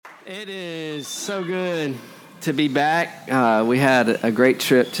It is so good to be back. We had a great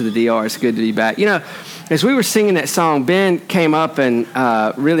trip to the DR. It's good to be back. You know, as we were singing that song, Ben came up and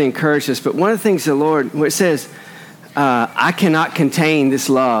really encouraged us. But one of the things the Lord, where it says, I cannot contain this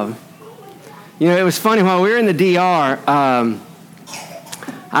love. You know, it was funny, while we were in the DR,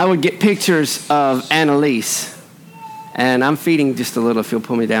 I would get pictures of Annalise. And I'm feeding just a little, if you'll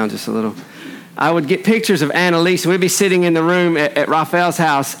pull me down just a little. I would get pictures of Annalise, and we'd be sitting in the room at Raphael's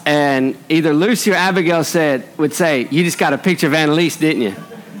house, and either Lucy or Abigail would say, you just got a picture of Annalise, didn't you?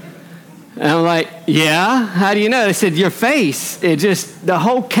 And I'm like, yeah, how do you know? They said, your face, the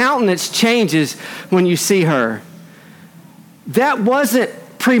whole countenance changes when you see her. That wasn't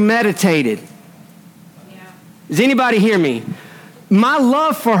premeditated. Yeah. Does anybody hear me? My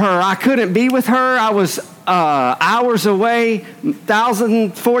love for her, I couldn't be with her. I was hours away,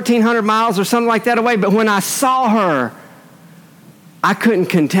 1,400 miles or something like that away. But when I saw her, I couldn't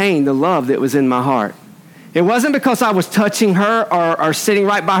contain the love that was in my heart. It wasn't because I was touching her or sitting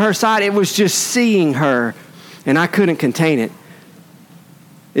right by her side. It was just seeing her, and I couldn't contain it.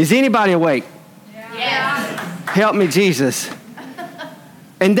 Is anybody awake? Yeah. Help me, Jesus.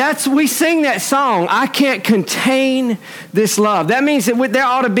 And we sing that song, I can't contain this love. That means that there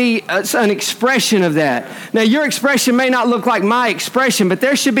ought to be an expression of that. Now, your expression may not look like my expression, but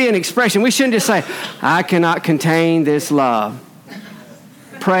there should be an expression. We shouldn't just say, I cannot contain this love.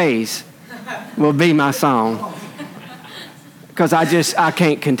 Praise will be my song. Because I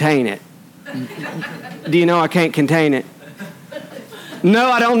can't contain it. Do you know I can't contain it? No,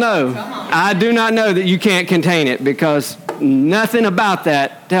 I don't know. I do not know that you can't contain it, because nothing about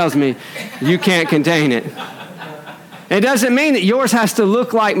that tells me you can't contain it. It doesn't mean that yours has to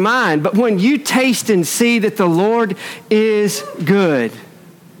look like mine, but when you taste and see that the Lord is good,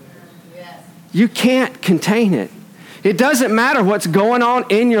 you can't contain it. It doesn't matter what's going on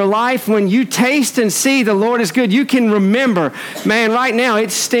in your life. When you taste and see the Lord is good, you can remember, man, right now it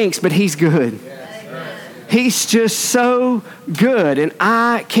stinks, but He's good. He's just so good, and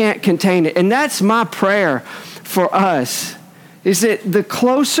I can't contain it. And that's my prayer for us, is that the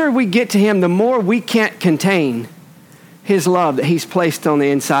closer we get to Him, the more we can't contain His love that He's placed on the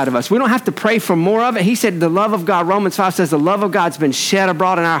inside of us. We don't have to pray for more of it. He said the love of God, Romans 5 says the love of God's been shed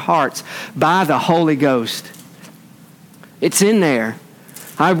abroad in our hearts by the Holy Ghost. It's in there.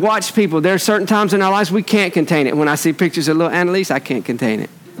 I've watched people, there are certain times in our lives we can't contain it. When I see pictures of little Annalise, I can't contain it.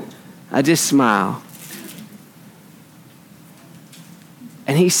 I just smile.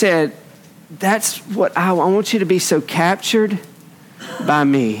 And He said, that's what I want you to be so captured by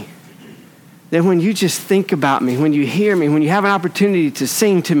me that when you just think about me, when you hear me, when you have an opportunity to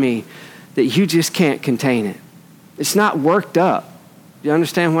sing to me, that you just can't contain it. It's not worked up. You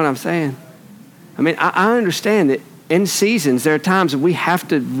understand what I'm saying? I mean, I understand that in seasons, there are times that we have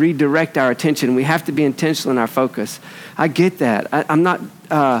to redirect our attention. We have to be intentional in our focus. I get that. I'm not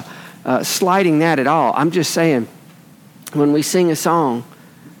slighting that at all. I'm just saying, when we sing a song,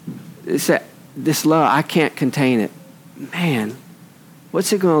 it's that this love, I can't contain it. Man,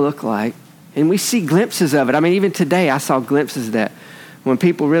 what's it going to look like? And we see glimpses of it. I mean, even today, I saw glimpses of that. When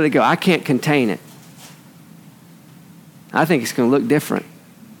people really go, I can't contain it. I think it's going to look different.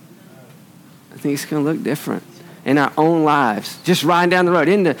 I think it's going to look different in our own lives. Just riding down the road.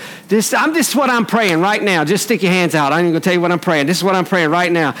 This is what I'm praying right now. Just stick your hands out. I'm going to tell you what I'm praying. This is what I'm praying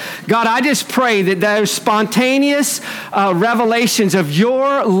right now. God, I just pray that those spontaneous revelations of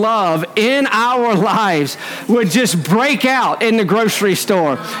your love in our lives would just break out in the grocery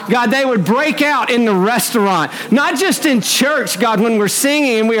store. God, they would break out in the restaurant. Not just in church, God, when we're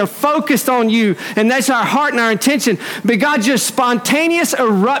singing and we are focused on you, and that's our heart and our intention. But God, just spontaneous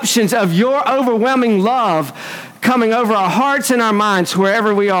eruptions of your overwhelming love coming over our hearts and our minds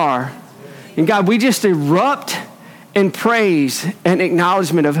wherever we are. And God, we just erupt in praise and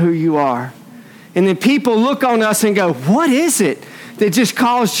acknowledgement of who you are. And then people look on us and go, what is it that just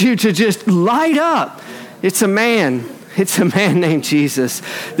caused you to just light up? It's a man named Jesus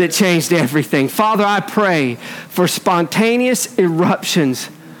that changed everything. Father, I pray for spontaneous eruptions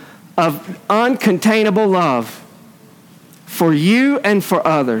of uncontainable love for you and for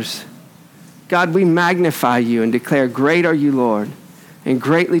others. God, we magnify you and declare, great are you, Lord, and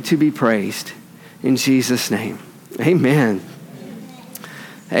greatly to be praised. In Jesus' name, amen.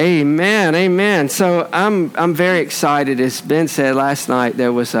 Amen, amen. So I'm very excited. As Ben said last night,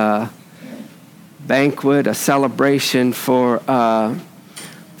 there was a banquet, a celebration for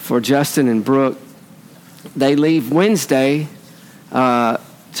Justin and Brooke. They leave Wednesday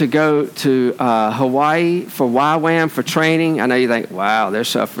to go to Hawaii for YWAM, for training. I know you think, wow, they're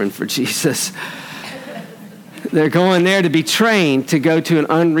suffering for Jesus. They're going there to be trained to go to an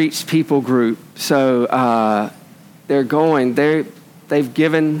unreached people group. So they're going. They've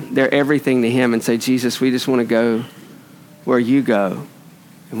given their everything to him and say, Jesus, we just want to go where you go.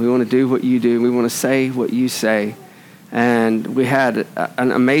 And we want to do what you do. We want to say what you say. And we had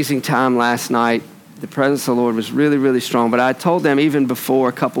an amazing time last night. The presence of the Lord was really, really strong. But I told them even before,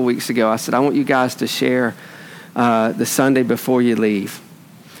 a couple weeks ago, I said, I want you guys to share the Sunday before you leave.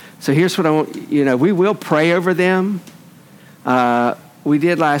 So here's what I want, we will pray over them. We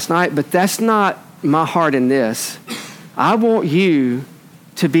did last night, but that's not my heart in this. I want you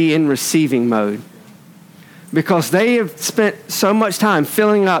to be in receiving mode because they have spent so much time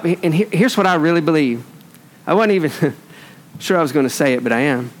filling up. And here's what I really believe. I wasn't even sure I was going to say it, but I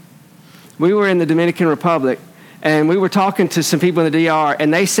am. We were in the Dominican Republic, and we were talking to some people in the DR,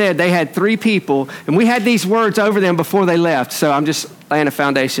 and they said they had 3 people, and we had these words over them before they left, so I'm just laying a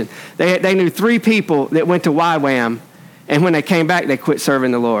foundation. They knew 3 people that went to YWAM, and when they came back, they quit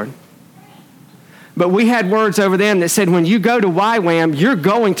serving the Lord. But we had words over them that said, when you go to YWAM, you're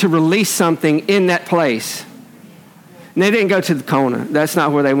going to release something in that place. And they didn't go to the Kona. That's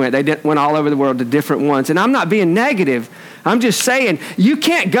not where they went. They went all over the world to different ones. And I'm not being negative. I'm just saying, you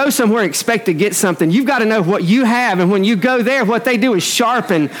can't go somewhere and expect to get something. You've got to know what you have. And when you go there, what they do is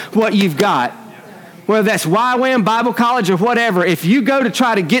sharpen what you've got. Whether that's YWAM, Bible college, or whatever. If you go to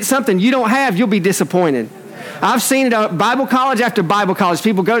try to get something you don't have, you'll be disappointed. I've seen it at Bible college after Bible college.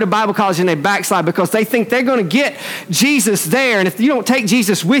 People go to Bible college and they backslide because they think they're going to get Jesus there. And if you don't take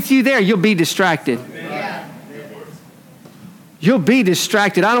Jesus with you there, you'll be distracted. Yeah. You'll be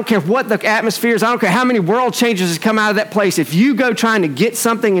distracted. I don't care what the atmosphere is. I don't care how many world changers has come out of that place. If you go trying to get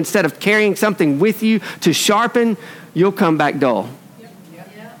something instead of carrying something with you to sharpen, you'll come back dull.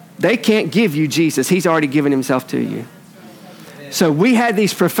 They can't give you Jesus. He's already given himself to you. So we had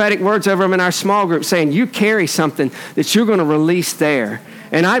these prophetic words over them in our small group saying, you carry something that you're going to release there.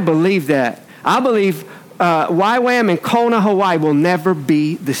 And I believe that. I believe YWAM and Kona, Hawaii will never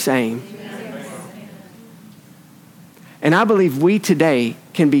be the same. And I believe we today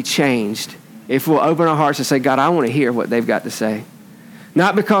can be changed if we'll open our hearts and say, God, I want to hear what they've got to say.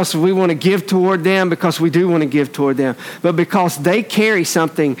 Not because we want to give toward them, because we do want to give toward them, but because they carry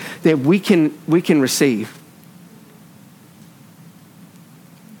something that we can receive.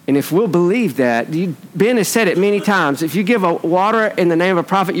 And if we'll believe that, Ben has said it many times, if you give a water in the name of a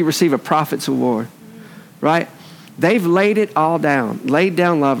prophet, you receive a prophet's reward, right? They've laid it all down, laid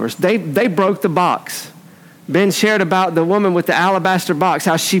down lovers. They broke the box. Ben shared about the woman with the alabaster box,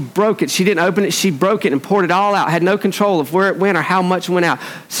 how she broke it. She didn't open it. She broke it and poured it all out, had no control of where it went or how much went out.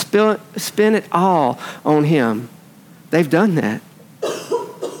 Spin it all on him. They've done that.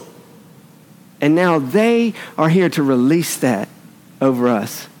 And now they are here to release that over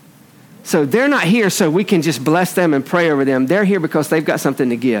us. So they're not here so we can just bless them and pray over them. They're here because they've got something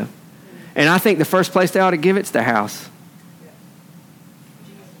to give. And I think the first place they ought to give it's their house.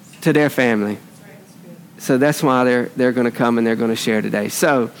 To their family. So that's why they're going to come and they're going to share today.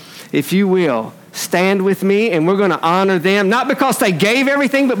 So if you will, stand with me and we're going to honor them. Not because they gave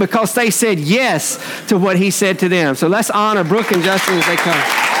everything, but because they said yes to what he said to them. So let's honor Brooke and Justin as they come.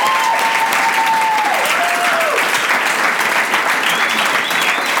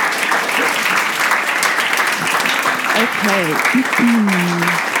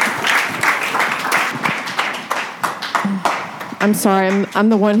 I'm sorry. I'm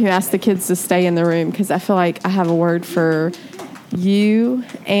the one who asked the kids to stay in the room because I feel like I have a word for you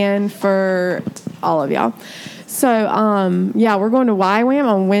and for all of y'all. So, we're going to YWAM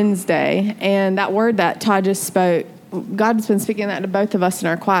on Wednesday, and that word that Todd just spoke, God's been speaking that to both of us in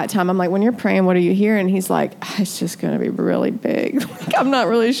our quiet time. I'm like, when you're praying, what are you hearing? He's like, it's just going to be really big. I'm not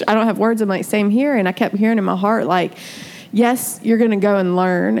really sure. I don't have words. I'm like, same here. And I kept hearing in my heart, like, yes, you're going to go and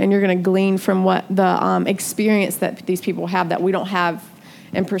learn, and you're going to glean from what the experience that these people have that we don't have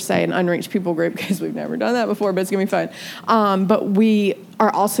in, per se, an unreached people group because we've never done that before, but it's going to be fun. But we are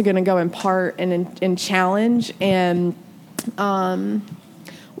also going to go impart and challenge and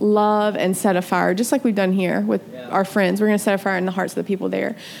love and set a fire, just like we've done here with our friends. We're going to set a fire in the hearts of the people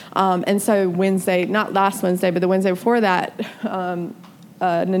there. And so Wednesday, not last Wednesday, but the Wednesday before that,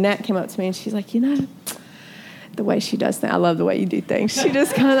 Nanette came up to me, and she's like, the way she does things. I love the way you do things. She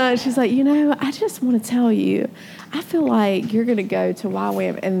just she's like, I just want to tell you, I feel like you're going to go to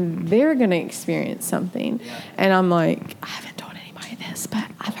YWAM and they're going to experience something. Yeah. And I'm like, I haven't told anybody this, but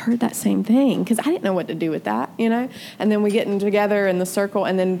I've heard that same thing because I didn't know what to do with that, And then we get together in the circle,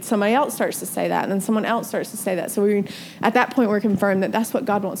 and then somebody else starts to say that, and then someone else starts to say that. So at that point, we're confirmed that that's what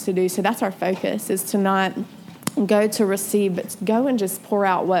God wants to do. So that's our focus, is to not go to receive, but go and just pour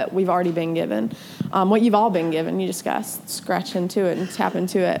out what we've already been given, what you've all been given. You just got to scratch into it and tap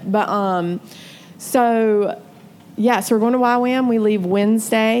into it. But so we're going to YWAM. We leave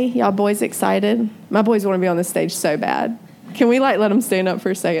Wednesday. Y'all boys excited? My boys want to be on the stage so bad. Can we let them stand up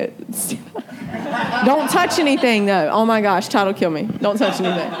for a second? Don't touch anything, though. Oh, my gosh, Todd will kill me. Don't touch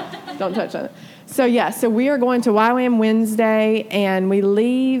anything. Don't touch anything. So we are going to YWAM Wednesday, and we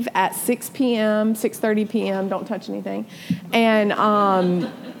leave at 6 p.m., 6:30 p.m. Don't touch anything. And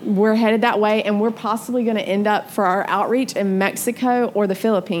we're headed that way, and we're possibly going to end up for our outreach in Mexico or the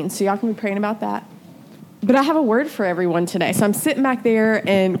Philippines. So y'all can be praying about that. But I have a word for everyone today. So I'm sitting back there,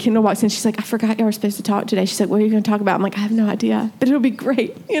 and Kendall walks in. She's like, I forgot you were supposed to talk today. She's like, what are you going to talk about? I'm like, I have no idea, but it'll be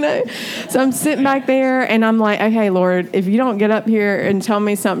great, So I'm sitting back there, and I'm like, okay, Lord, if you don't get up here and tell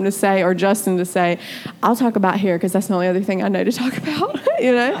me something to say or Justin to say, I'll talk about hair because that's the only other thing I know to talk about,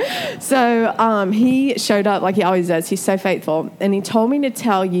 So he showed up like he always does. He's so faithful. And he told me to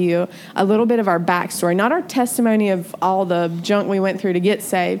tell you a little bit of our backstory, not our testimony of all the junk we went through to get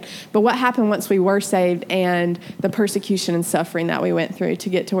saved, but what happened once we were saved and the persecution and suffering that we went through to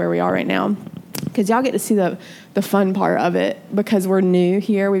get to where we are right now. Because y'all get to see the fun part of it because we're new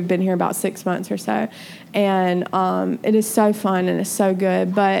here. We've been here about 6 months or so. And it is so fun and it's so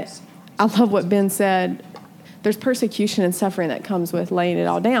good. But I love what Ben said. There's persecution and suffering that comes with laying it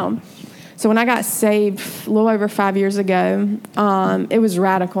all down. So when I got saved a little over 5 years ago, it was a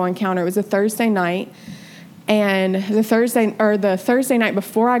radical encounter. It was a Thursday night. And the Thursday night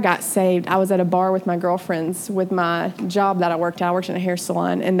before I got saved, I was at a bar with my girlfriends with my job that I worked at. I worked in a hair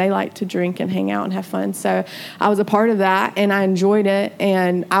salon, and they like to drink and hang out and have fun. So I was a part of that, and I enjoyed it.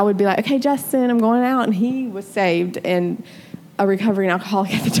 And I would be like, okay, Justin, I'm going out. And he was saved and a recovering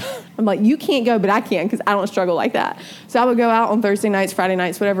alcoholic at the time. I'm like, you can't go, but I can because I don't struggle like that. So I would go out on Thursday nights, Friday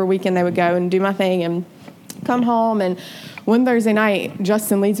nights, whatever weekend they would go and do my thing and come home. And one Thursday night,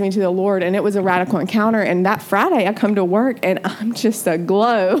 Justin leads me to the Lord, and it was a radical encounter. And that Friday, I come to work, and I'm just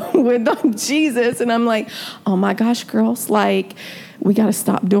aglow with Jesus. And I'm like, oh, my gosh, girls, like, we got to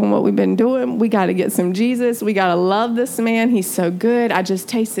stop doing what we've been doing. We got to get some Jesus. We got to love this man. He's so good. I just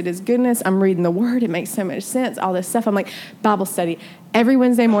tasted his goodness. I'm reading the word. It makes so much sense, all this stuff. I'm like, Bible study every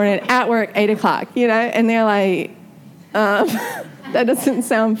Wednesday morning at work, 8 o'clock, And they're like, that doesn't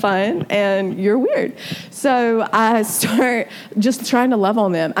sound fun, and you're weird. So I start just trying to love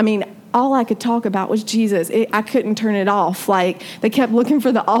on them. I mean, all I could talk about was Jesus. I couldn't turn it off. Like, they kept looking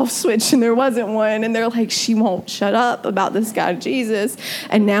for the off switch, and there wasn't one. And they're like, she won't shut up about this guy, Jesus.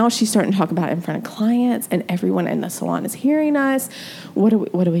 And now she's starting to talk about it in front of clients, and everyone in the salon is hearing us. What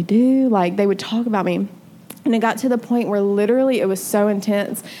do we do? Like, they would talk about me. And it got to the point where literally it was so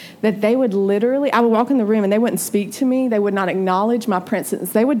intense that I would walk in the room and they wouldn't speak to me. They would not acknowledge my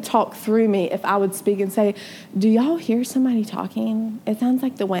presence. They would talk through me if I would speak and say, do y'all hear somebody talking? It sounds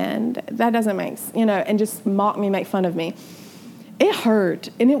like the wind. That doesn't make, and just mock me, make fun of me. It hurt,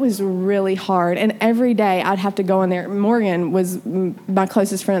 and it was really hard. And every day I'd have to go in there. Morgan was my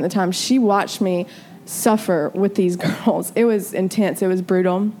closest friend at the time. She watched me suffer with these girls. It was intense. It was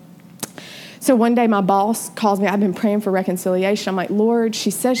brutal. So one day my boss calls me. I've been praying for reconciliation. I'm like, Lord, she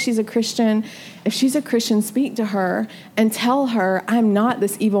says she's a Christian. If she's a Christian, speak to her and tell her I'm not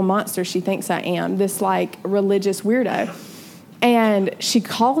this evil monster she thinks I am, this like religious weirdo. And she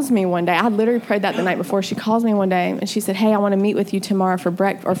calls me one day. I literally prayed that the night before. She calls me one day and she said, hey, I want to meet with you tomorrow for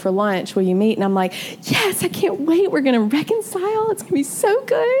breakfast or for lunch. Will you meet? And I'm like, yes, I can't wait. We're going to reconcile. It's going to be so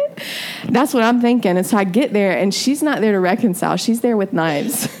good. That's what I'm thinking. And so I get there and she's not there to reconcile. She's there with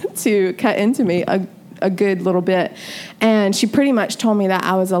knives to cut into me a good little bit. And she pretty much told me that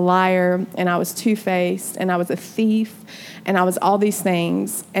I was a liar and I was two-faced and I was a thief and I was all these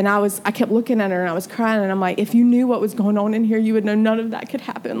things. And I kept looking at her and I was crying and I'm like, if you knew what was going on in here, you would know none of that could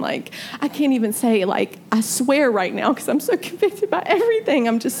happen. Like, I can't even say, like, I swear right now because I'm so convicted by everything.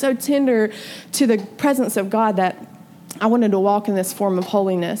 I'm just so tender to the presence of God that I wanted to walk in this form of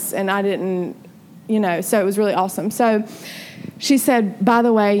holiness and I didn't, so it was really awesome. So she said, by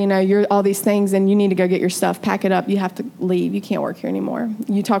the way, you're all these things and you need to go get your stuff, pack it up. You have to leave. You can't work here anymore.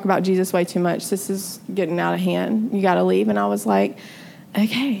 You talk about Jesus way too much. This is getting out of hand. You got to leave. And I was like,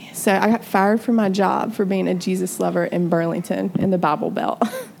 okay. So I got fired from my job for being a Jesus lover in Burlington in the Bible Belt.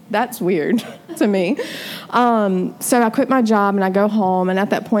 That's weird to me. So I quit my job and I go home. And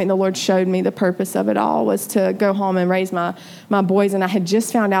at that point, the Lord showed me the purpose of it all was to go home and raise my boys. And I had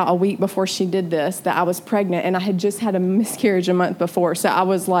just found out a week before she did this that I was pregnant. And I had just had a miscarriage a month before. So I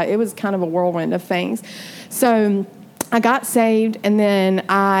was like, it was kind of a whirlwind of things. So I got saved, and then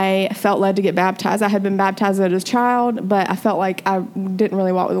I felt led to get baptized. I had been baptized as a child, but I felt like I didn't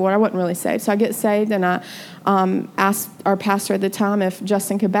really walk with the Lord. I wasn't really saved. So I get saved, and I asked our pastor at the time if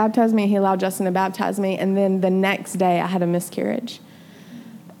Justin could baptize me. He allowed Justin to baptize me, and then the next day I had a miscarriage.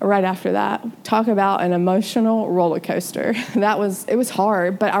 Right after that, talk about an emotional roller coaster. It was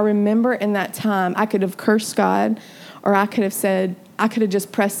hard, but I remember in that time I could have cursed God, or I could have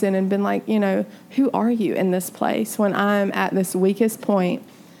just pressed in and been like, who are you in this place when I'm at this weakest point?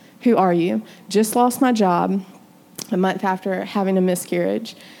 Who are you? Just lost my job a month after having a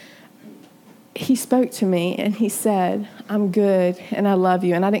miscarriage. He spoke to me and he said, I'm good and I love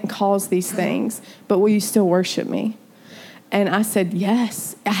you and I didn't cause these things, but will you still worship me? And I said,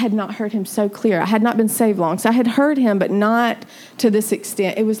 yes. I had not heard him so clear. I had not been saved long. So I had heard him, but not to this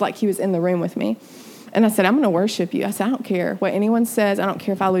extent. It was like he was in the room with me. And I said, I'm going to worship you. I said, I don't care what anyone says. I don't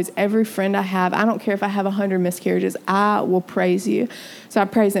care if I lose every friend I have. I don't care if I have 100 miscarriages. I will praise you. So I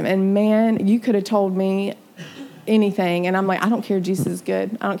praised him. And man, you could have told me anything. And I'm like, I don't care. Jesus is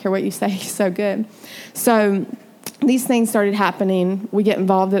good. I don't care what you say. He's so good. So these things started happening. We get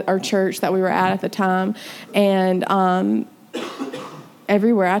involved at our church that we were at the time. And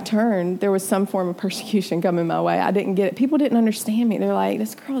everywhere I turned, there was some form of persecution coming my way. I didn't get it. People didn't understand me. They're like,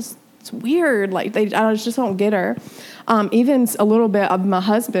 this girl's it's weird. Like I just don't get her. Even a little bit of my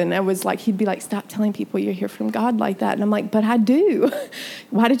husband, it was like, he'd be like, stop telling people you hear from God like that. And I'm like, but I do.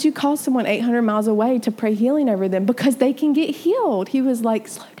 Why did you call someone 800 miles away to pray healing over them? Because they can get healed. He was like,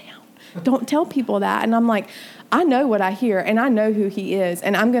 slow down. Don't tell people that. And I'm like, I know what I hear and I know who he is.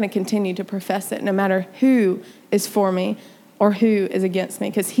 And I'm going to continue to profess it no matter who is for me or who is against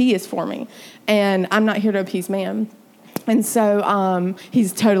me, because he is for me. And I'm not here to appease man. And so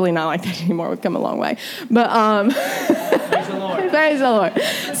he's totally not like that anymore. We've come a long way. But praise the Lord. Praise the Lord.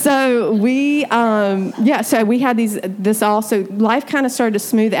 So we had this also, life kind of started to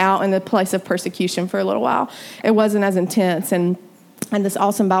smooth out in the place of persecution for a little while. It wasn't as intense. And this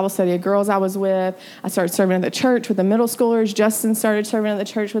awesome Bible study of girls I was with, I started serving at the church with the middle schoolers. Justin started serving at the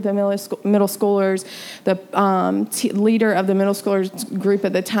church with the middle schoolers. The leader of the middle schoolers group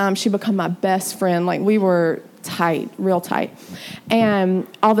at the time, she became my best friend. Like we were tight, real tight. And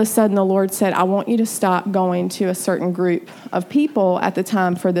all of a sudden the Lord said, I want you to stop going to a certain group of people at the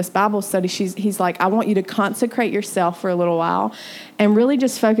time for this Bible study. He's like, I want you to consecrate yourself for a little while and really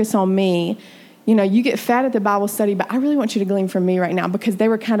just focus on me. You get fed at the Bible study, but I really want you to glean from me right now, because they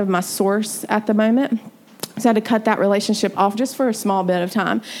were kind of my source at the moment. So I had to cut that relationship off just for a small bit of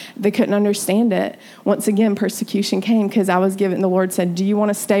time. They couldn't understand it. Once again, persecution came because the Lord said, do you want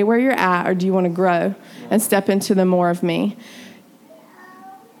to stay where you're at or do you want to grow and step into the more of me?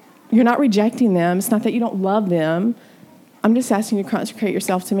 You're not rejecting them. It's not that you don't love them. I'm just asking you to consecrate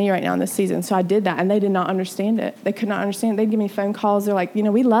yourself to me right now in this season. So I did that, and they did not understand it. They could not understand it. They'd give me phone calls. They're like,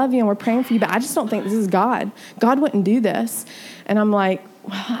 we love you, and we're praying for you, but I just don't think this is God. God wouldn't do this. And I'm like,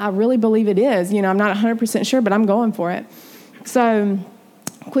 well, I really believe it is. I'm not 100% sure, but I'm going for it. So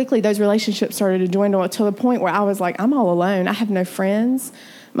quickly, those relationships started to dwindle to the point where I was like, I'm all alone. I have no friends.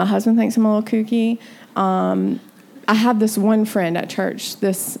 My husband thinks I'm a little kooky. I have this one friend at church,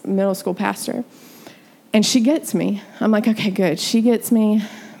 this middle school pastor. And she gets me. I'm like, okay, good. She gets me.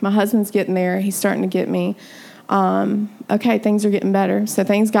 My husband's getting there. He's starting to get me. Okay, things are getting better. So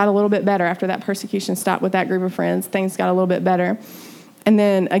things got a little bit better after that persecution stopped with that group of friends. Things got a little bit better. And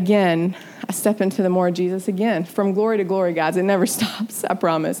then again, I step into the more of Jesus again. From glory to glory, guys. It never stops, I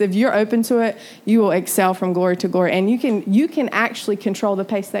promise. If you're open to it, you will excel from glory to glory. And you can actually control the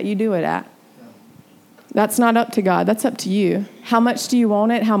pace that you do it at. That's not up to God. That's up to you. How much do you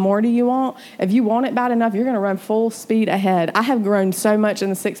want it? How more do you want? If you want it bad enough, you're going to run full speed ahead. I have grown so much in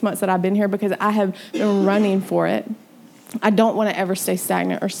the 6 months that I've been here because I have been running for it. I don't want to ever stay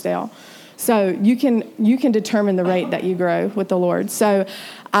stagnant or stale. So you can determine the rate that you grow with the Lord. So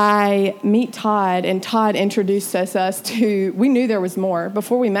I meet Todd, and Todd introduced us to, we knew there was more.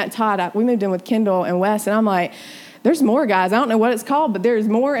 Before we met Todd, we moved in with Kendall and Wes, and I'm like, there's more, guys. I don't know what it's called, but there's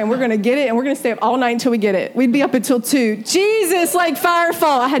more, and we're going to get it, and we're going to stay up all night until we get it. We'd be up until 2. Jesus, like fire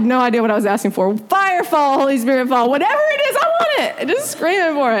fall. I had no idea what I was asking for. Fire fall, Holy Spirit fall, whatever it is, I want it. Just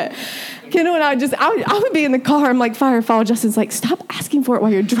screaming for it. Kendall and I would be in the car. I'm like, fire fall. Justin's like, stop asking for it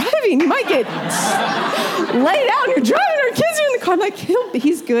while you're driving. You might get laid out. You're driving. Our kids are in the car. I'm like,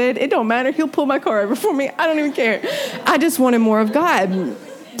 he's good. It don't matter. He'll pull my car over for me. I don't even care. I just wanted more of God.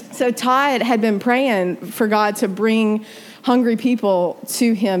 So Todd had been praying for God to bring hungry people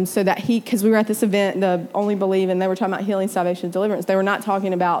to him so that because we were at this event, the Only Believe, and they were talking about healing, salvation, deliverance. They were not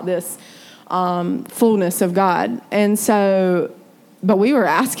talking about this fullness of God. And so but we were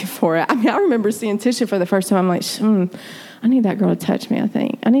asking for it. I mean, I remember seeing Tisha for the first time. I'm like, I need that girl to touch me, I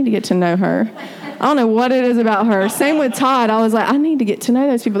think. I need to get to know her. I don't know what it is about her. Same with Todd. I was like, I need to get to know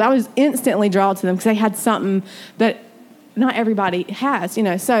those people. I was instantly drawn to them because they had something that not everybody has,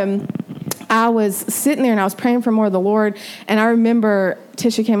 So I was sitting there and I was praying for more of the Lord. And I remember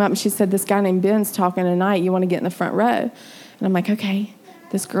Tisha came up and she said, this guy named Ben's talking tonight. You want to get in the front row? And I'm like, okay.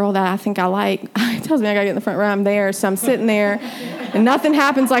 This girl that I think I like tells me I got to get in the front row. I'm there. So I'm sitting there and nothing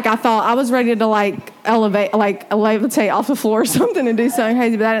happens like I thought. I was ready to levitate off the floor or something and do something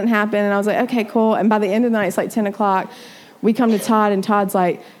crazy, but that didn't happen. And I was like, okay, cool. And by the end of the night, it's like 10 o'clock. We come to Todd and Todd's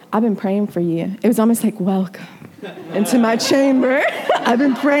like, I've been praying for you. It was almost like, welcome into my chamber. I've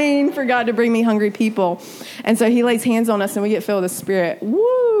been praying for God to bring me hungry people. And so he lays hands on us and we get filled with the Spirit.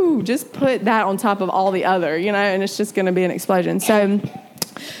 Woo! Just put that on top of all the other, and it's just going to be an explosion. So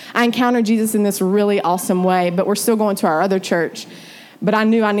I encountered Jesus in this really awesome way, but we're still going to our other church. But I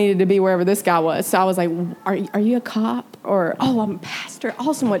knew I needed to be wherever this guy was. So I was like, are you a cop? Or, I'm a pastor.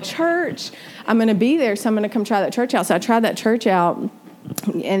 Awesome. What church? I'm going to be there, so I'm going to come try that church out. So I tried that church out,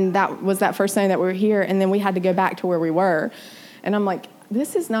 and that was that first Sunday that we were here. And then we had to go back to where we were. And I'm like,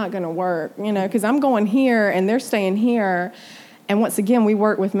 this is not going to work, because I'm going here and they're staying here. And once again, we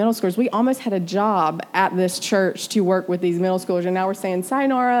work with middle schoolers. We almost had a job at this church to work with these middle schoolers. And now we're saying,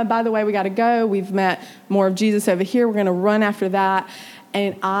 sayonara, by the way, we got to go. We've met more of Jesus over here. We're going to run after that.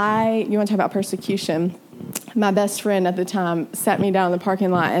 And you want to talk about persecution? My best friend at the time sat me down in the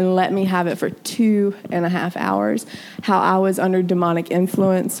parking lot and let me have it for 2.5 hours. How I was under demonic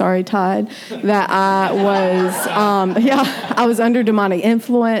influence. Sorry, Todd. That I was, I was under demonic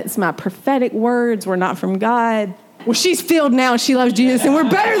influence. My prophetic words were not from God. Well, she's filled now and she loves Jesus and we're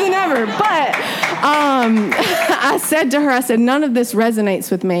better than ever. But I said to her, none of this resonates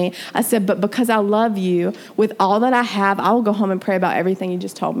with me. I said, but because I love you with all that I have, I will go home and pray about everything you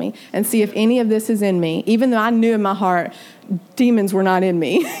just told me and see if any of this is in me, even though I knew in my heart demons were not in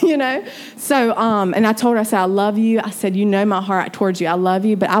me, So, and I told her, I said, I love you. I said, my heart towards you. I love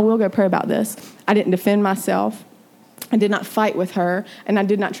you, but I will go pray about this. I didn't defend myself. I did not fight with her, and I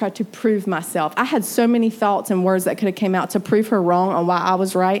did not try to prove myself. I had so many thoughts and words that could have came out to prove her wrong on why I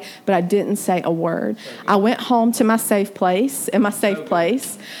was right, but I didn't say a word. I went home to my safe place.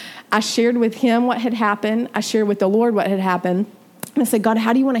 I shared with him what had happened. I shared with the Lord what had happened. And I said, God,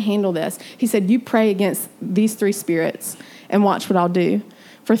 how do you want to handle this? He said, you pray against these 3 spirits and watch what I'll do.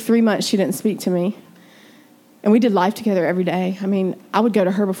 For 3 months, she didn't speak to me. And we did life together every day. I mean, I would go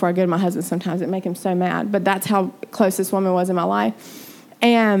to her before I go to my husband sometimes. It'd make him so mad. But that's how close this woman was in my life.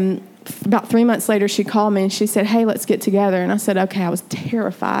 And about 3 months later, she called me and she said, hey, let's get together. And I said, okay. I was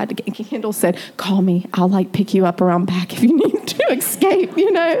terrified. Kendall said, call me. I'll pick you up around back if you need to escape.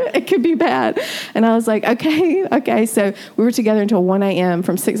 It could be bad. And I was like, okay. So we were together until 1 a.m.,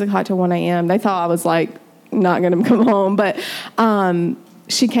 from 6 o'clock to 1 a.m. They thought I was not going to come home. But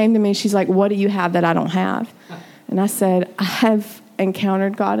she came to me. She's like, what do you have that I don't have? And I said, I have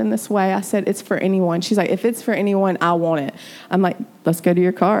encountered God in this way. I said, it's for anyone. She's like, if it's for anyone, I want it. I'm like, let's go to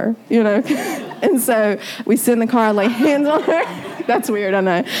your car, And so we sit in the car, I lay hands on her. That's weird, I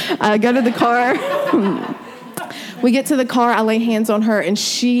know. I go to the car. We get to the car, I lay hands on her, and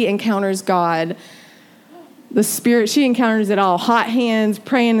she encounters God. The Spirit, she encounters it all. Hot hands,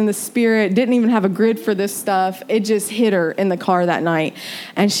 praying in the Spirit, didn't even have a grid for this stuff. It just hit her in the car that night.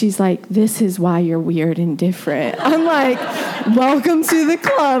 And she's like, this is why you're weird and different. I'm like, welcome to the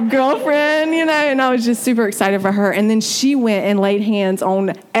club, girlfriend, and I was just super excited for her. And then she went and laid hands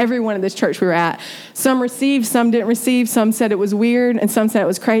on everyone at this church we were at. Some received, some didn't receive, some said it was weird, and some said it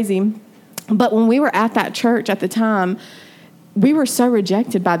was crazy. But when we were at that church at the time, we were so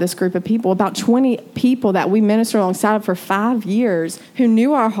rejected by this group of people, about 20 people that we ministered alongside of for 5 years, who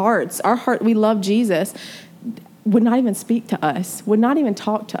knew our hearts. We loved Jesus, would not even speak to us, would not even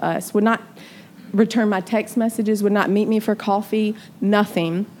talk to us, would not return my text messages, would not meet me for coffee,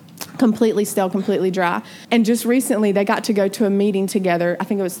 nothing. Completely still, completely dry. And just recently, they got to go to a meeting together. I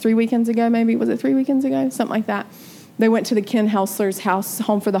think it was 3 weekends ago, maybe. Was it 3 weekends ago? Something like that. They went to the Ken Helsler's house,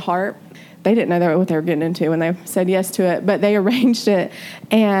 Home for the Heart. They didn't know what they were getting into when they said yes to it, but they arranged it.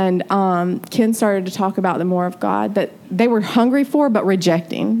 And Ken started to talk about the more of God that they were hungry for but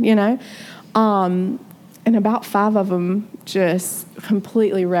rejecting, And about 5 of them just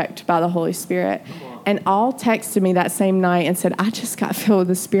completely wrecked by the Holy Spirit. And all texted me that same night and said, I just got filled with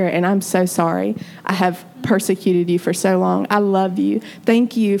the Spirit, and I'm so sorry. I have persecuted you for so long. I love you.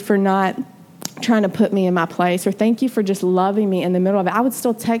 Thank you for not trying to put me in my place, or thank you for just loving me in the middle of it. I would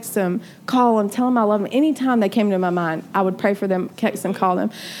still text them, call them, tell them I love them. Anytime they came to my mind, I would pray for them, text them, call them.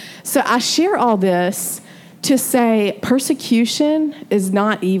 So I share all this to say persecution is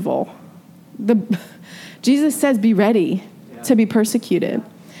not evil. Jesus says be ready to be persecuted.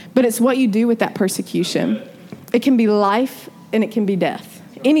 But it's what you do with that persecution. It can be life and it can be death.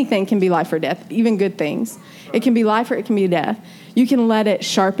 Anything can be life or death, even good things. It can be life or it can be death. You can let it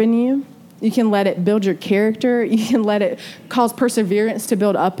sharpen you. You can let it build your character. You can let it cause perseverance to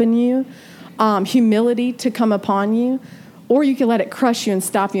build up in you, humility to come upon you, or you can let it crush you and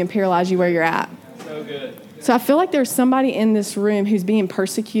stop you and paralyze you where you're at. So good. So I feel like there's somebody in this room who's being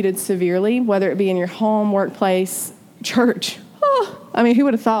persecuted severely, whether it be in your home, workplace, church. Oh, I mean, who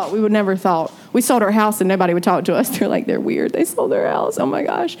would have thought? We would never thought. We sold our house and nobody would talk to us. They're like, they're weird. They sold their house. Oh my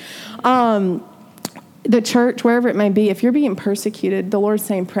gosh. The church, wherever it may be, if you're being persecuted, the Lord's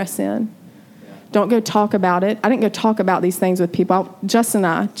saying press in. Don't go talk about it. I didn't go talk about these things with people. Justin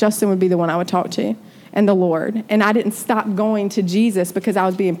would be the one I would talk to, and the Lord. And I didn't stop going to Jesus because I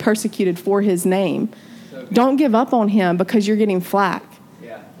was being persecuted for his name. Don't give up on him because you're getting flack.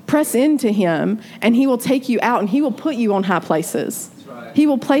 Yeah. Press into him, and he will take you out, and he will put you on high places. That's right. He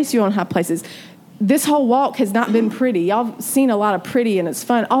will place you on high places. This whole walk has not been pretty. Y'all have seen a lot of pretty, and it's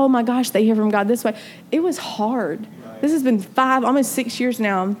fun. Oh, my gosh, they hear from God this way. It was hard. Right. This has been 5, almost 6 years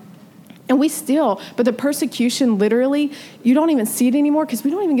now. And but the persecution, literally, you don't even see it anymore because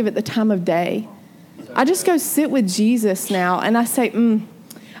we don't even give it the time of day. I just go sit with Jesus now, and I say,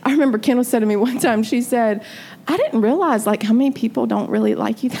 I remember Kendall said to me one time, she said, I didn't realize, like, how many people don't really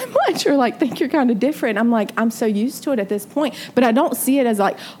like you that much or, like, think you're kind of different. I'm like, I'm so used to it at this point. But I don't see it as,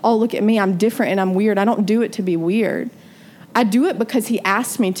 like, oh, look at me, I'm different and I'm weird. I don't do it to be weird. I do it because he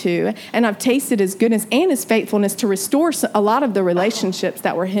asked me to, and I've tasted his goodness and his faithfulness to restore a lot of the relationships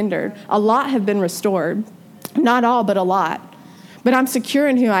that were hindered. A lot have been restored. Not all, but a lot. But I'm secure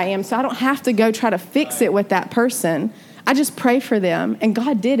in who I am, so I don't have to go try to fix it with that person. I just pray for them, and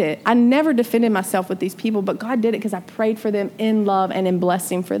God did it. I never defended myself with these people, but God did it because I prayed for them in love and in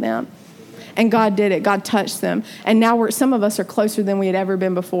blessing for them. And God did it. God touched them. And now some of us are closer than we had ever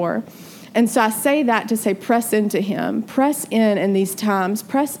been before. And so I say that to say press into him. Press in these times.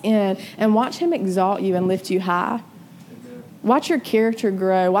 Press in and watch him exalt you and lift you high. Amen. Watch your character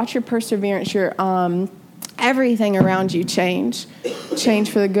grow. Watch your perseverance, your everything around you change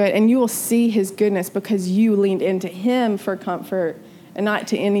for the good. And you will see his goodness because you leaned into him for comfort and not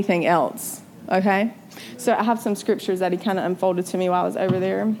to anything else. Okay? So I have some scriptures that he kind of unfolded to me while I was over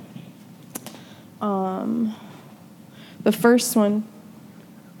there. The first one.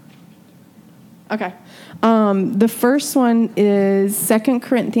 Okay. The first one is 2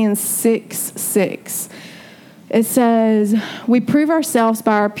 Corinthians 6:6. It says, we prove ourselves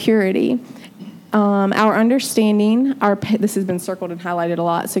by our purity, our understanding, this has been circled and highlighted a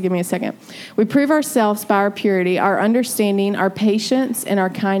lot, so give me a second. We prove ourselves by our purity, our understanding, our patience, and our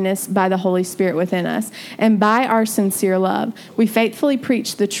kindness by the Holy Spirit within us, and by our sincere love. We faithfully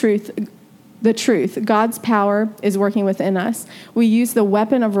preach the truth. God's power is working within us. We use the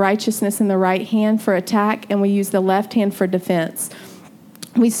weapon of righteousness in the right hand for attack, and we use the left hand for defense.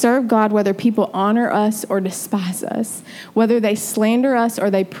 We serve God whether people honor us or despise us, whether they slander us or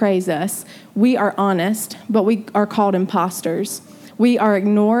they praise us. We are honest, but we are called imposters. We are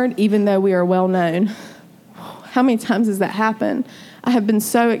ignored even though we are well known. How many times has that happened? I have been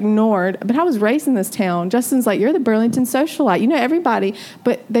so ignored, but I was raised in this town. Justin's like, you're the Burlington socialite. You know everybody,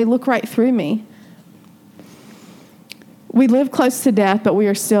 but they look right through me. We live close to death, but we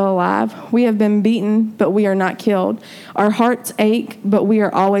are still alive. We have been beaten, but we are not killed. Our hearts ache, but we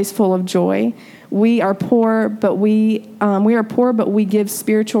are always full of joy. We are poor, but we give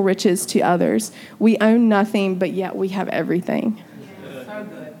spiritual riches to others. We own nothing, but yet we have everything.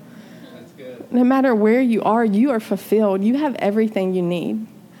 No matter where you are fulfilled. You have everything you need.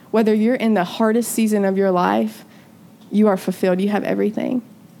 Whether you're in the hardest season of your life, you are fulfilled. You have everything.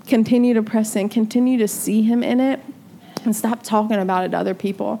 Continue to press in. Continue to see him in it. And stop talking about it to other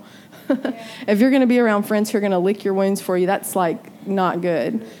people. If you're going to be around friends who are going to lick your wounds for you, that's like not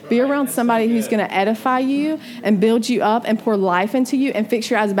good. Be around somebody who's going to edify you and build you up and pour life into you and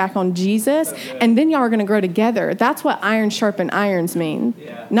fix your eyes back on Jesus. And then y'all are going to grow together. That's what iron sharpen irons mean,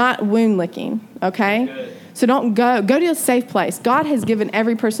 not wound licking. Okay? So don't go to a safe place. God has given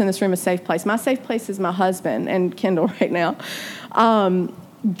every person in this room a safe place. My safe place is my husband and Kendall right now.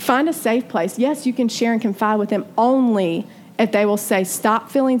 Find a safe place. Yes, you can share and confide with them only if they will say, stop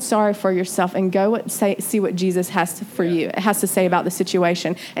feeling sorry for yourself and go see what Jesus has for you. It has to say about the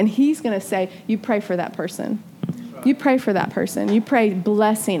situation. And he's going to say, you pray for that person. You pray for that person. You pray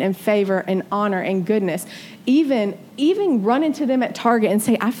blessing and favor and honor and goodness. Even run into them at Target and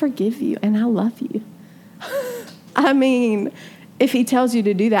say, I forgive you and I love you. I mean, if he tells you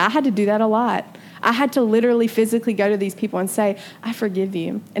to do that, I had to do that a lot. I had to literally physically go to these people and say, I forgive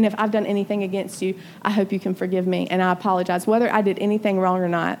you. And if I've done anything against you, I hope you can forgive me. And I apologize, whether I did anything wrong or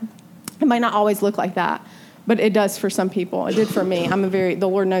not. It might not always look like that, but it does for some people. It did for me. The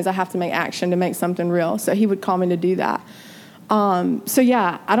Lord knows I have to make action to make something real. So he would call me to do that. So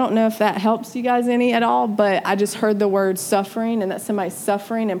yeah, I don't know if that helps you guys any at all, but I just heard the word suffering, and that somebody's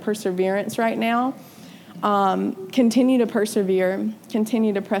suffering and perseverance right now. Continue to persevere,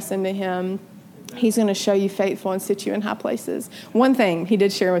 continue to press into him. He's going to show you faithful and sit you in high places. One thing he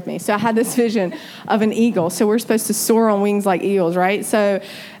did share with me. So I had this vision of an eagle. So we're supposed to soar on wings like eagles, right? So,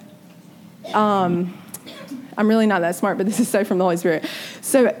 I'm really not that smart, but this is so from the Holy Spirit.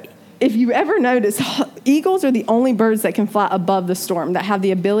 So if you ever notice, eagles are the only birds that can fly above the storm, that have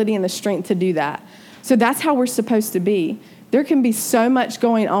the ability and the strength to do that. So that's how we're supposed to be. There can be so much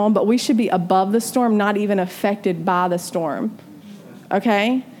going on, but we should be above the storm, not even affected by the storm.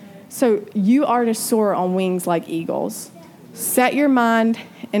 Okay? So you are to soar on wings like eagles. Set your mind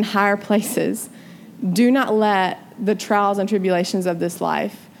in higher places. Do not let the trials and tribulations of this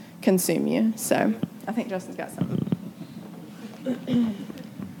life consume you. So I think Justin's got something.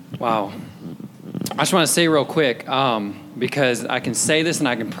 Wow. I just want to say real quick, because I can say this and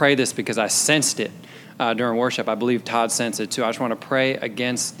I can pray this because I sensed it during worship. I believe Todd sensed it too. I just want to pray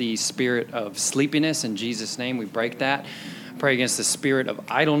against the spirit of sleepiness in Jesus' name. We break that. Pray against the spirit of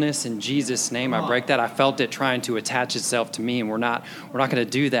idleness in Jesus' name. I break that. I felt it trying to attach itself to me, and we're not going to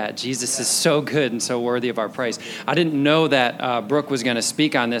do that. Jesus is so good and so worthy of our praise. I didn't know that Brooke was going to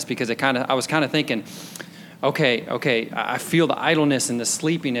speak on this because I was kind of thinking, okay, I feel the idleness and the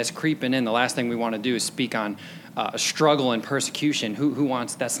sleepiness creeping in. The last thing we want to do is speak on struggle and persecution. Who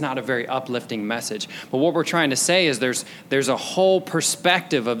wants? That's not a very uplifting message. But what we're trying to say is there's a whole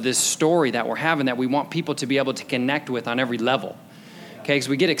perspective of this story that we're having that we want people to be able to connect with on every level. Okay, because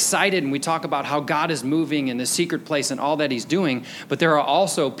we get excited and we talk about how God is moving in the secret place and all that he's doing, but there are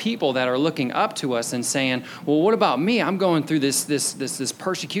also people that are looking up to us and saying, well, what about me? I'm going through this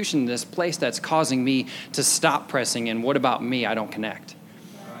persecution, this place that's causing me to stop pressing, and what about me? I don't connect.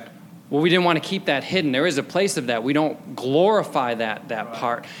 Well, we didn't want to keep that hidden. There is a place of that. We don't glorify that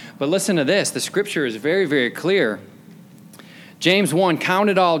part. But listen to this. The scripture is very, very clear. James 1, count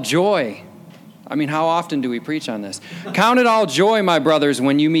it all joy. I mean, how often do we preach on this? Count it all joy, my brothers,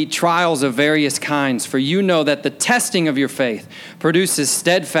 when you meet trials of various kinds, for you know that the testing of your faith produces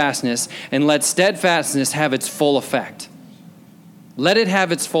steadfastness, and let steadfastness have its full effect. Let it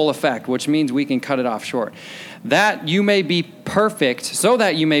have its full effect, which means we can cut it off short. That you may be perfect, so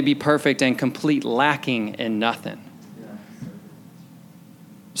that you may be perfect and complete, lacking in nothing.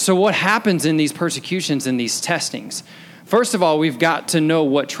 So what happens in these persecutions and these testings? First of all, we've got to know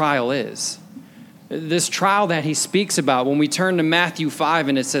what trial is. This trial that he speaks about, when we turn to Matthew 5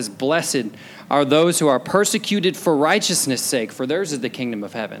 and it says, blessed are those who are persecuted for righteousness' sake, for theirs is the kingdom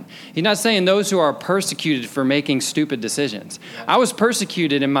of heaven. He's not saying those who are persecuted for making stupid decisions. I was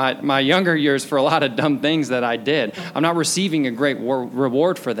persecuted in my younger years for a lot of dumb things that I did. I'm not receiving a great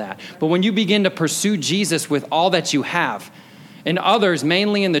reward for that. But when you begin to pursue Jesus with all that you have, and others,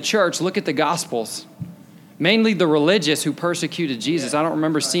 mainly in the church, look at the Gospels. Mainly the religious who persecuted Jesus. I don't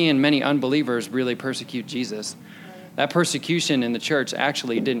remember seeing many unbelievers really persecute Jesus. That persecution in the church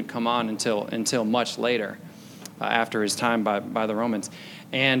actually didn't come on until much later, after his time by the Romans.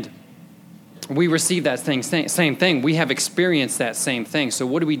 And we receive that same thing. We have experienced that same thing. So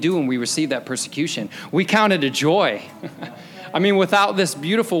what do we do when we receive that persecution? We count it a joy. I mean, without this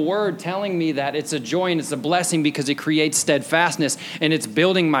beautiful word telling me that it's a joy and it's a blessing because it creates steadfastness and it's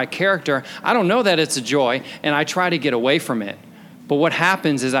building my character, I don't know that it's a joy, and I try to get away from it. But what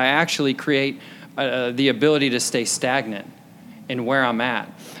happens is I actually create the ability to stay stagnant in where I'm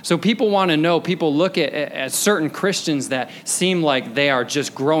at. So people want to know, people look at certain Christians that seem like they are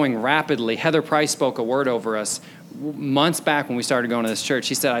just growing rapidly. Heather Price spoke a word over us months back when we started going to this church.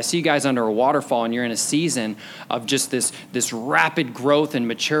 He said, I see you guys under a waterfall, and you're in a season of just this rapid growth and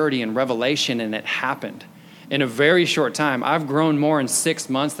maturity and revelation, and it happened in a very short time. I've grown more in 6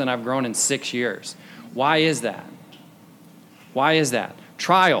 months than I've grown in 6 years. Why is that? Why is that?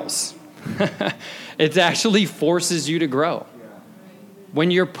 Trials. It actually forces you to grow.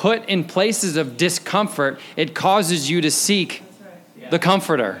 When you're put in places of discomfort, it causes you to seek the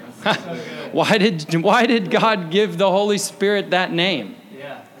Comforter. Why did God give the Holy Spirit that name?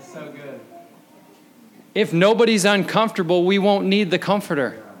 Yeah, that's so good. If nobody's uncomfortable, we won't need the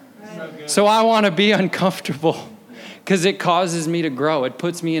Comforter. So I want to be uncomfortable because it causes me to grow. It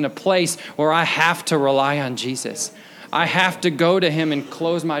puts me in a place where I have to rely on Jesus. I have to go to him and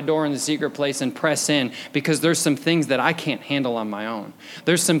close my door in the secret place and press in because there's some things that I can't handle on my own.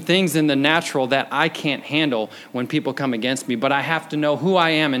 There's some things in the natural that I can't handle when people come against me, but I have to know who I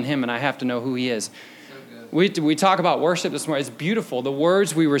am in him and I have to know who he is. So we talk about worship this morning. It's beautiful. The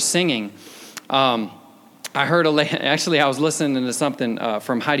words we were singing, I heard actually I was listening to something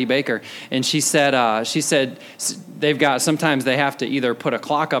from Heidi Baker, and she said sometimes they have to either put a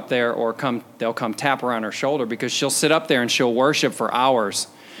clock up there or they'll come tap her on her shoulder because she'll sit up there and she'll worship for hours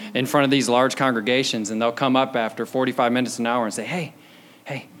in front of these large congregations, and they'll come up after 45 minutes, an hour, and say, hey,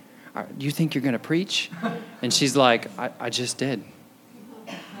 do you think you're going to preach? And she's like, I just did.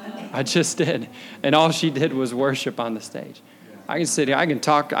 I just did. And all she did was worship on the stage. I can sit here, I can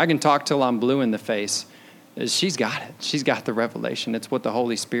talk till I'm blue in the face. She's got it. She's got the revelation. It's what the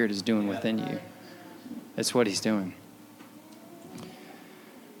Holy Spirit is doing within you. It's what he's doing.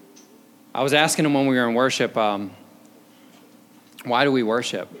 I was asking him when we were in worship, why do we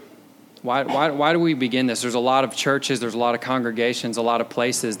worship? Why do we begin this? There's a lot of churches, there's a lot of congregations, a lot of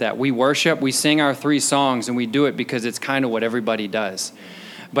places that we worship. We sing our 3 songs, and we do it because it's kind of what everybody does.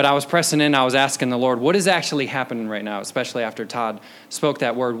 But I was pressing in, I was asking the Lord, what is actually happening right now, especially after Todd spoke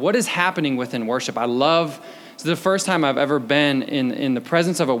that word? What is happening within worship? It's the first time I've ever been in the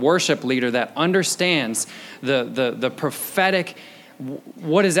presence of a worship leader that understands the prophetic,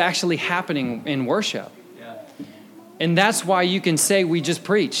 what is actually happening in worship. Yeah. And that's why you can say we just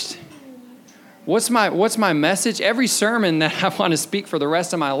preached. What's my message? Every sermon that I want to speak for the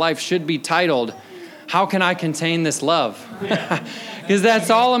rest of my life should be titled, How Can I Contain This Love? Because that's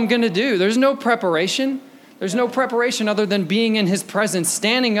all I'm going to do. There's no preparation. There's no preparation other than being in his presence,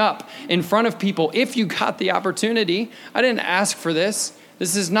 standing up in front of people. If you got the opportunity, I didn't ask for this.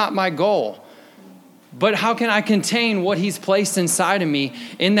 This is not my goal. But how can I contain what he's placed inside of me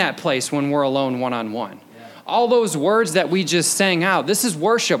in that place when we're alone one-on-one? All those words that we just sang out, this is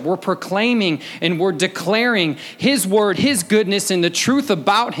worship. We're proclaiming and we're declaring his word, his goodness, and the truth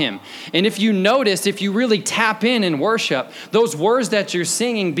about him. And if you notice, if you really tap in worship, those words that you're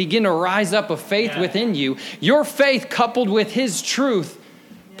singing begin to rise up a faith within you. Your faith coupled with his truth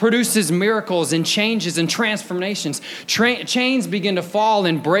produces miracles and changes and transformations. Chains begin to fall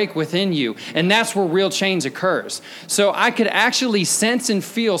and break within you, and that's where real change occurs. So I could actually sense and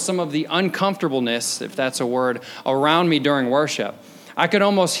feel some of the uncomfortableness, if that's a word, around me during worship. I could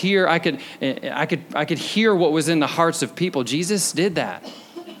almost hear, I could hear what was in the hearts of people. Jesus did that.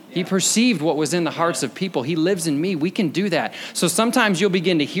 He perceived what was in the hearts of people. He lives in me. We can do that. So sometimes you'll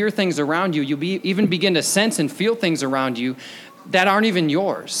begin to hear things around you. You'll even begin to sense and feel things around you that aren't even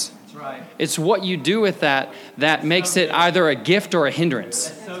yours. That's right. It's what you do with that makes it either a gift or a hindrance.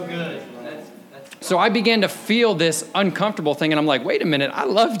 That's so good. So I began to feel this uncomfortable thing, and I'm like, wait a minute, I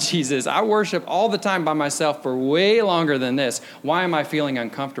love Jesus. I worship all the time by myself for way longer than this. Why am I feeling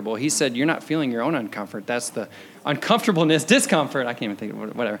uncomfortable? He said, you're not feeling your own uncomfort. That's the uncomfortableness, discomfort. I can't even think of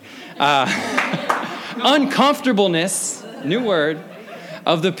it, whatever. Uncomfortableness, new word,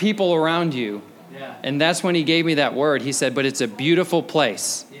 of the people around you. And that's when he gave me that word. He said, but it's a beautiful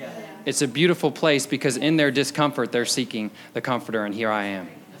place. Yeah. It's a beautiful place because in their discomfort, they're seeking the comforter, and here I am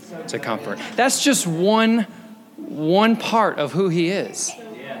to comfort. That's just one part of who he is.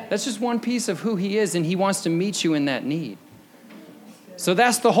 That's just one piece of who he is, and he wants to meet you in that need. So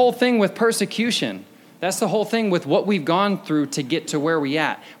that's the whole thing with persecution. That's the whole thing with what we've gone through to get to where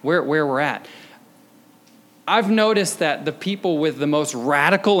we're at. I've noticed that the people with the most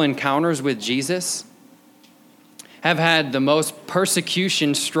radical encounters with Jesus have had the most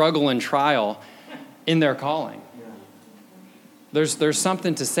persecution, struggle, and trial in their calling. There's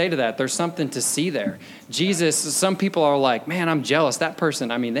something to say to that. There's something to see there. Jesus, some people are like, man, I'm jealous. That person,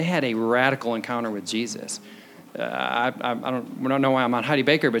 they had a radical encounter with Jesus. We don't know why I'm on Heidi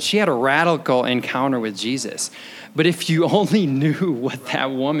Baker, but she had a radical encounter with Jesus. But if you only knew what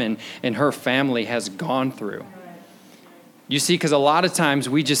that woman and her family has gone through. You see, because a lot of times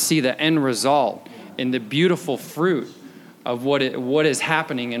we just see the end result and the beautiful fruit of what is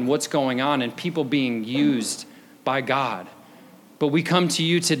happening and what's going on and people being used by God. But we come to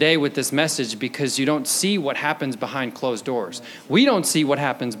you today with this message because you don't see what happens behind closed doors. We don't see what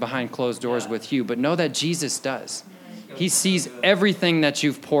happens behind closed doors with you, but know that Jesus does. He sees everything that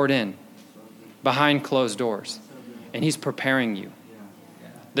you've poured in behind closed doors, and he's preparing you.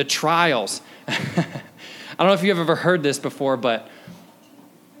 The trials. I don't know if you've ever heard this before, but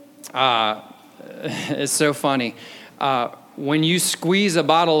it's so funny. When you squeeze a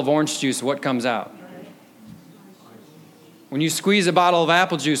bottle of orange juice, what comes out? When you squeeze a bottle of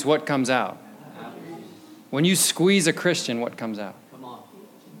apple juice, what comes out? When you squeeze a Christian, what comes out?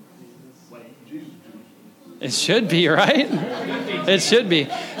 It should be, right? It should be.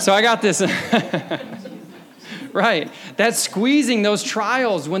 So I got this. Right. That's squeezing, those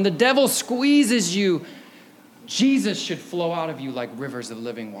trials. When the devil squeezes you, Jesus should flow out of you like rivers of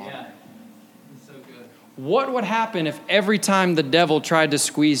living water. Yeah. It's so good. What would happen if every time the devil tried to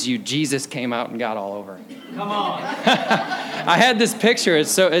squeeze you, Jesus came out and got all over? Come on. I had this picture.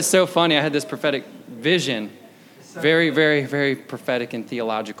 It's so funny. I had this prophetic vision. Very, very, very prophetic and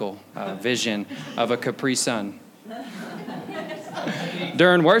theological vision of a Capri Sun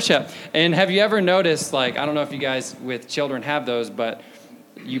during worship. And have you ever noticed, like, I don't know if you guys with children have those, but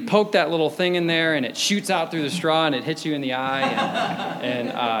you poke that little thing in there and it shoots out through the straw and it hits you in the eye.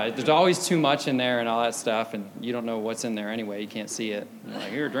 And there's always too much in there and all that stuff. And you don't know what's in there anyway. You can't see it. You're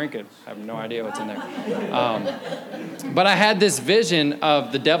like, here, drink it. I have no idea what's in there. But I had this vision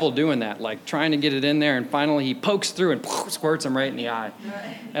of the devil doing that, like trying to get it in there. And finally he pokes through and squirts him right in the eye.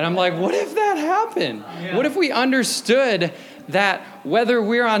 And I'm like, what if that happened? Yeah. What if we understood that whether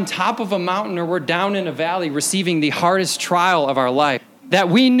we're on top of a mountain or we're down in a valley receiving the hardest trial of our life, that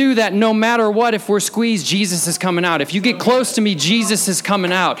we knew that no matter what, if we're squeezed, Jesus is coming out. If you get close to me, Jesus is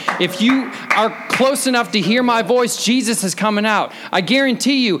coming out. If you are close enough to hear my voice, Jesus is coming out. I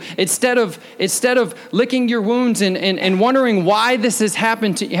guarantee you, instead of licking your wounds and wondering why this is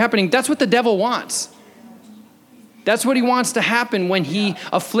happening, that's what the devil wants. That's what he wants to happen when he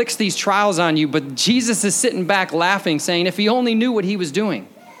afflicts these trials on you. But Jesus is sitting back laughing, saying, if he only knew what he was doing.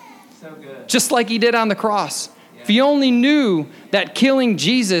 So good. Just like he did on the cross. If he only knew that killing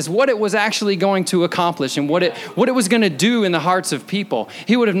Jesus, what it was actually going to accomplish and what it was going to do in the hearts of people,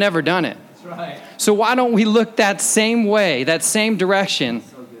 he would have never done it. That's right. So why don't we look that same way, that same direction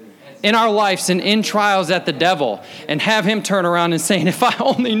in our lives and in trials at the devil and have him turn around and saying, if I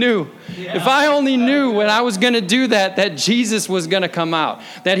only knew when I was going to do that Jesus was going to come out,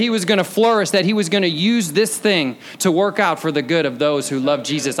 that he was going to flourish, that he was going to use this thing to work out for the good of those who love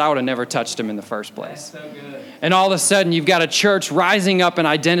Jesus, I would have never touched him in the first place. That's so good. And all of a sudden, you've got a church rising up in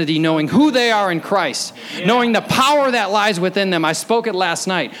identity, knowing who they are in Christ, knowing the power that lies within them. I spoke it last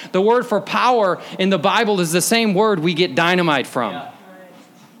night. The word for power in the Bible is the same word we get dynamite from.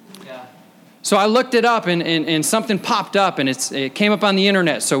 Yeah. So I looked it up, and something popped up, and it came up on the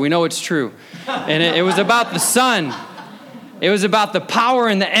internet, so we know it's true. And it was about the sun. It was about the power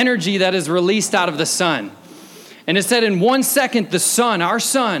and the energy that is released out of the sun. And it said in 1 second, the sun, our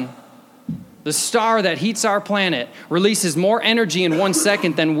sun, the star that heats our planet, releases more energy in 1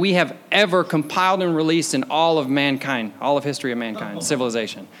 second than we have ever compiled and released in all of mankind, all of history of mankind,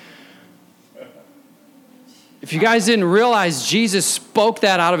 civilization. If you guys didn't realize, Jesus spoke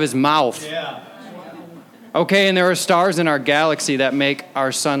that out of his mouth. Yeah. Okay, and there are stars in our galaxy that make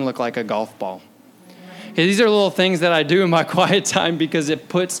our sun look like a golf ball. Okay, these are little things that I do in my quiet time because it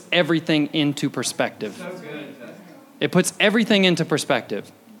puts everything into perspective. So good. It puts everything into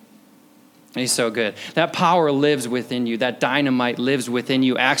perspective. He's so good. That power lives within you. That dynamite lives within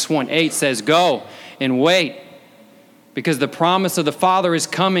you. Acts 1:8 says, go and wait, because the promise of the Father is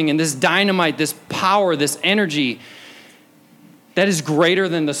coming, and this dynamite, this power, this energy that is greater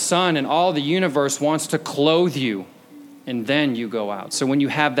than the sun and all the universe wants to clothe you, and then you go out. So when you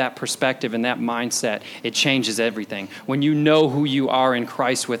have that perspective and that mindset, it changes everything. When you know who you are in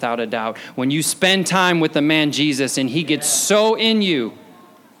Christ without a doubt, when you spend time with the man Jesus and he gets so in you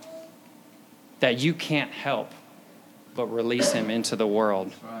that you can't help but release him into the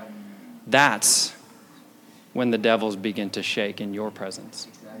world, that's when the devils begin to shake in your presence.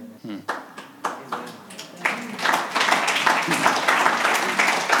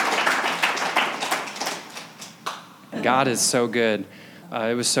 God is so good.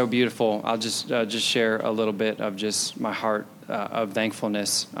 It was so beautiful. I'll just share a little bit of just my heart of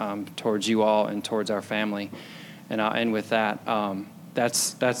thankfulness towards you all and towards our family. And I'll end with that.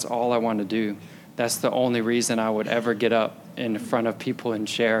 That's all I want to do. That's the only reason I would ever get up in front of people and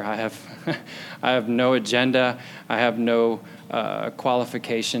share. I have no agenda. I have no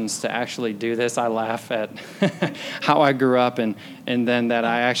qualifications to actually do this. I laugh at how I grew up, and then that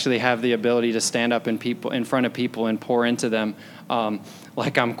I actually have the ability to stand up in front of people and pour into them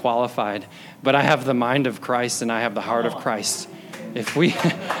like I'm qualified. But I have the mind of Christ and I have the heart of Christ.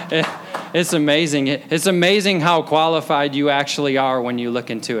 It's amazing. It's amazing how qualified you actually are when you look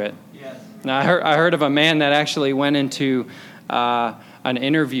into it. Now, I heard of a man that actually went into an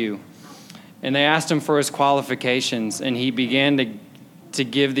interview, and they asked him for his qualifications, and he began to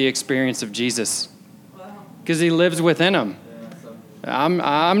give the experience of Jesus because he lives within him. I'm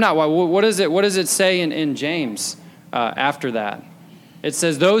not. What does it say in James after that? It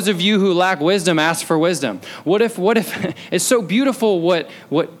says, "Those of you who lack wisdom, ask for wisdom." What if it's so beautiful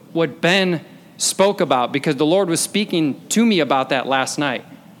what Ben spoke about, because the Lord was speaking to me about that last night.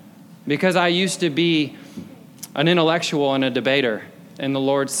 Because I used to be an intellectual and a debater, and the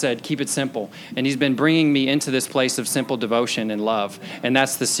Lord said, keep it simple. And he's been bringing me into this place of simple devotion and love, and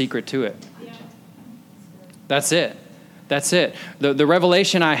that's the secret to it. That's it. That's it. The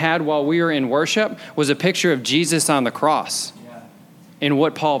revelation I had while we were in worship was a picture of Jesus on the cross in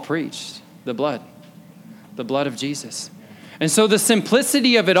what Paul preached, the blood of Jesus. And so the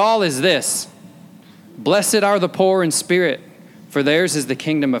simplicity of it all is this: blessed are the poor in spirit, for theirs is the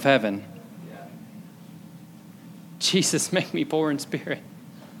kingdom of heaven. Jesus, make me poor in spirit,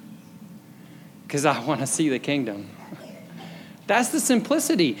 because I want to see the kingdom. That's the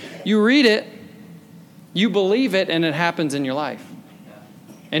simplicity. You read it, you believe it, and it happens in your life.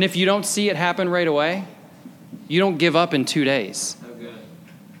 And if you don't see it happen right away, you don't give up in 2 days.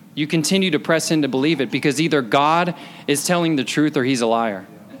 You continue to press in to believe it, because either God is telling the truth or he's a liar.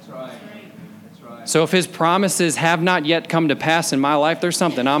 That's right. That's right. So if his promises have not yet come to pass in my life, there's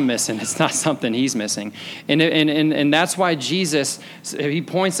something I'm missing. It's not something he's missing. And that's why Jesus, he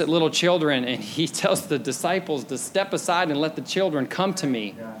points at little children and he tells the disciples to step aside and let the children come to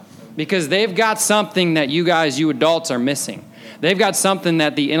me, because they've got something that you adults are missing. They've got something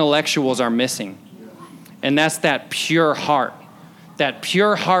that the intellectuals are missing. And that's that pure heart. That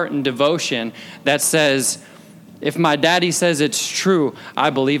pure heart and devotion that says, if my daddy says it's true,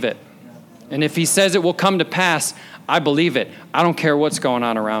 I believe it. And if he says it will come to pass, I believe it. I don't care what's going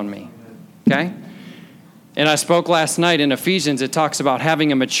on around me. Okay? And I spoke last night in Ephesians, it talks about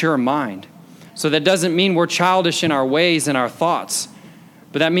having a mature mind. So that doesn't mean we're childish in our ways and our thoughts,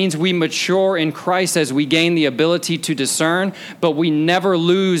 but that means we mature in Christ as we gain the ability to discern, but we never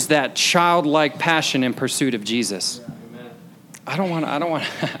lose that childlike passion in pursuit of Jesus. I don't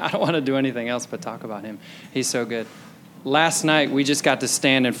want to do anything else but talk about him. He's so good. Last night we just got to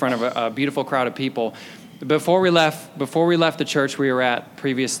stand in front of a beautiful crowd of people. Before we left the church we were at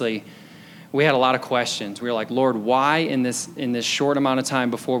previously, we had a lot of questions. We were like, Lord, why in this short amount of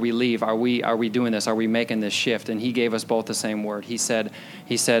time before we leave are we doing this? Are we making this shift? And he gave us both the same word. He said,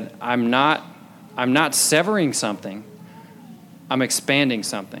 I'm not severing something. I'm expanding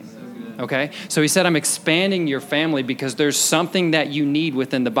something. Okay? So he said, I'm expanding your family because there's something that you need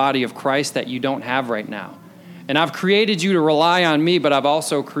within the body of Christ that you don't have right now. And I've created you to rely on me, but I've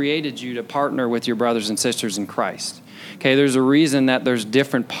also created you to partner with your brothers and sisters in Christ. Okay? There's a reason that there's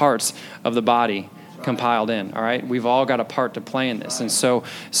different parts of the body compiled in, all right? We've all got a part to play in this. And so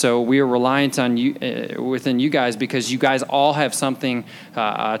we are reliant on you, within you guys, because you guys all have something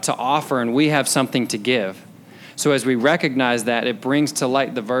to offer and we have something to give. So as we recognize that, it brings to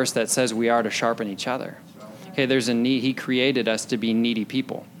light the verse that says we are to sharpen each other. Okay, there's a need. He created us to be needy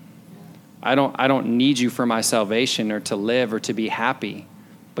people. I don't need you for my salvation or to live or to be happy,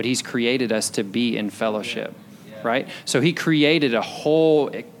 but he's created us to be in fellowship, right? So he created a whole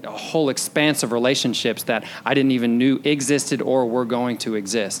expanse of relationships that I didn't even knew existed or were going to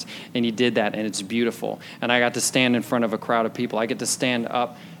exist. And he did that, and it's beautiful. And I got to stand in front of a crowd of people. I get to stand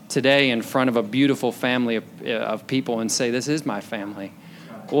up today in front of a beautiful family of people and say, this is my family.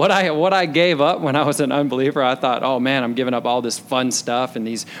 What I gave up when I was an unbeliever, I thought, oh man, I'm giving up all this fun stuff and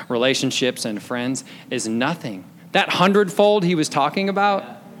these relationships and friends, is nothing. That 100-fold he was talking about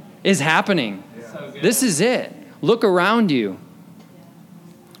is happening. So this is it. Look around you.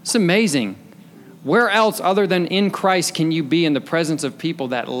 It's amazing. Where else other than in Christ can you be in the presence of people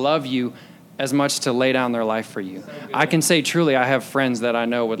that love you as much to lay down their life for you? I can say truly, I have friends that I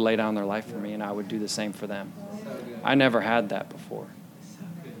know would lay down their life for me, and I would do the same for them. I never had that before.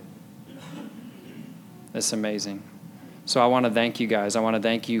 It's amazing. So I want to thank you guys. I want to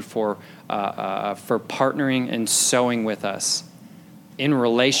thank you for partnering and sowing with us in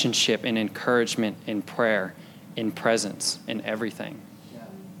relationship, in encouragement, in prayer, in presence, in everything.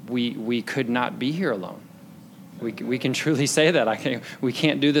 We could not be here alone. We can truly say that. We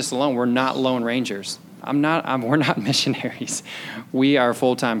can't do this alone. We're not lone rangers. We're not missionaries. We are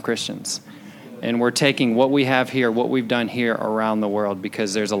full-time Christians. And we're taking what we have here, what we've done here around the world,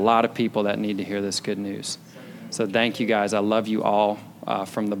 because there's a lot of people that need to hear this good news. So thank you guys. I love you all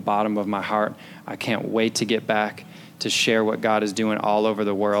from the bottom of my heart. I can't wait to get back to share what God is doing all over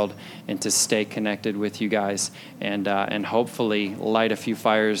the world and to stay connected with you guys and hopefully light a few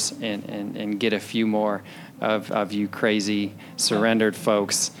fires and get a few more of you crazy, surrendered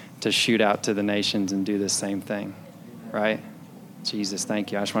folks to shoot out to the nations and do the same thing, right? Jesus,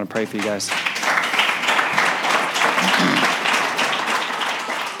 thank you. I just want to pray for you guys.